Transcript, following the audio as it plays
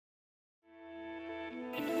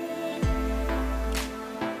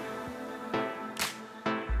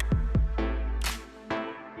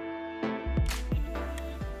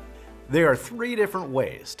There are 3 different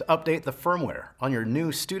ways to update the firmware on your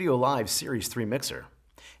new StudioLive Series III mixer.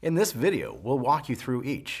 In this video, we'll walk you through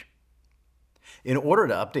each. In order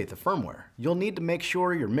to update the firmware, you'll need to make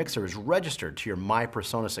sure your mixer is registered to your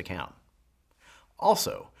PreSonus account.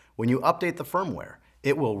 Also, when you update the firmware,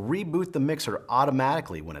 it will reboot the mixer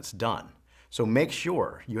automatically when it's done. So make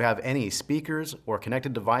sure you have any speakers or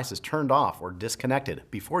connected devices turned off or disconnected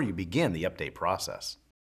before you begin the update process.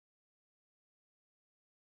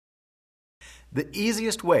 The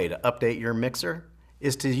easiest way to update your mixer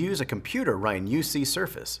is to use a computer running UC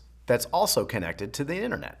Surface that's also connected to the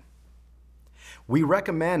internet. We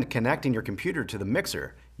recommend connecting your computer to the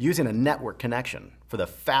mixer using a network connection for the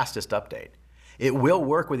fastest update. It will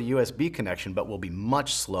work with a USB connection but will be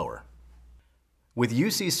much slower. With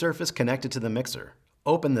UC Surface connected to the mixer,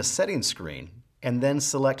 open the settings screen and then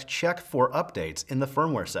select Check for Updates in the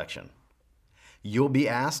firmware section. You'll be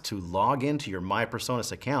asked to log into your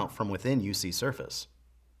PreSonus account from within UC Surface.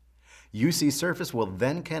 UC Surface will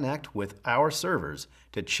then connect with our servers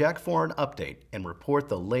to check for an update and report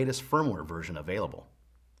the latest firmware version available.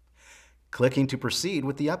 Clicking to proceed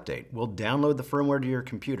with the update will download the firmware to your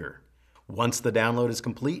computer. Once the download is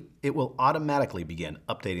complete, it will automatically begin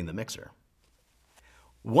updating the mixer.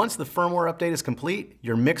 Once the firmware update is complete,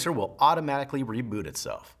 your mixer will automatically reboot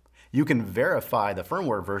itself. You can verify the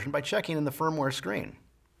firmware version by checking in the firmware screen.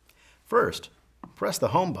 First, press the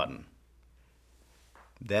Home button.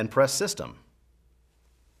 Then press System.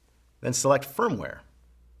 Then select Firmware.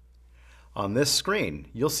 On this screen,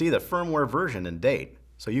 you'll see the firmware version and date,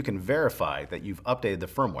 so you can verify that you've updated the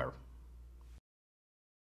firmware.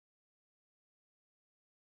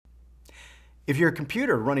 If your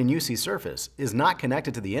computer running UC Surface is not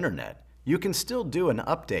connected to the internet, you can still do an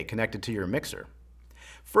update connected to your mixer.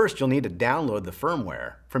 First, you'll need to download the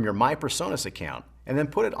firmware from your PreSonus account and then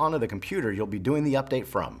put it onto the computer you'll be doing the update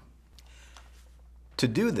from. To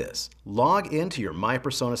do this, log into your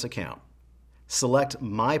PreSonus account. Select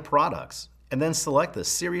My Products and then select the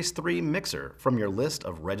Series 3 mixer from your list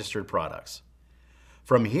of registered products.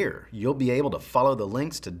 From here, you'll be able to follow the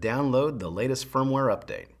links to download the latest firmware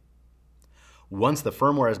update. Once the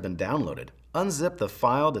firmware has been downloaded, unzip the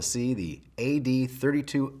file to see the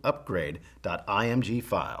ad32upgrade.img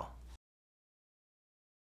file.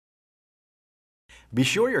 Be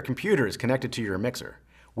sure your computer is connected to your mixer.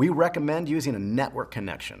 We recommend using a network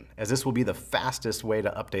connection, as this will be the fastest way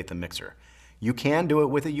to update the mixer. You can do it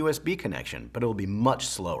with a USB connection, but it will be much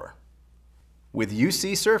slower. With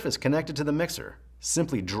UC Surface connected to the mixer,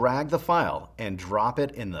 simply drag the file and drop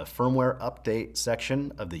it in the Firmware Update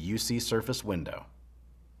section of the UC Surface window.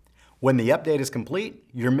 When the update is complete,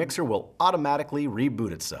 your mixer will automatically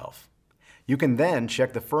reboot itself. You can then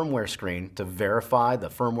check the firmware screen to verify the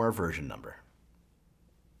firmware version number.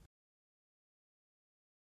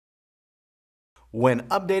 When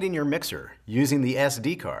updating your mixer using the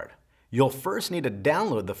SD card, you'll first need to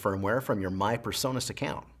download the firmware from your PreSonus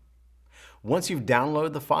account. Once you've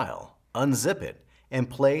downloaded the file, unzip it and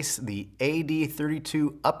place the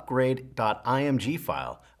ad32upgrade.img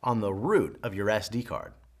file on the root of your SD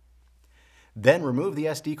card. Then remove the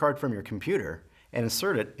SD card from your computer and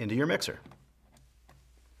insert it into your mixer.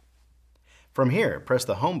 From here, press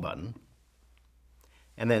the Home button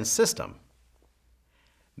and then System.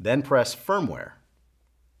 Then press Firmware.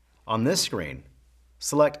 On this screen,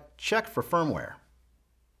 select Check for Firmware.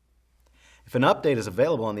 If an update is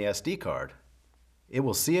available on the SD card, it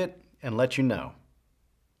will see it and let you know.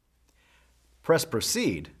 Press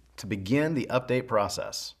Proceed to begin the update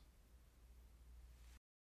process.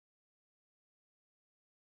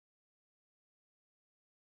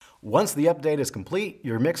 Once the update is complete,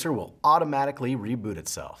 your mixer will automatically reboot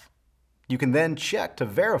itself. You can then check to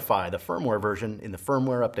verify the firmware version in the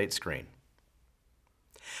Firmware Update screen.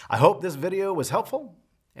 I hope this video was helpful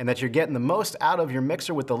and that you're getting the most out of your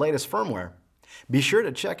mixer with the latest firmware. Be sure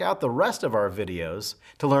to check out the rest of our videos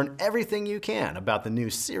to learn everything you can about the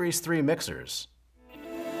new Series 3 mixers.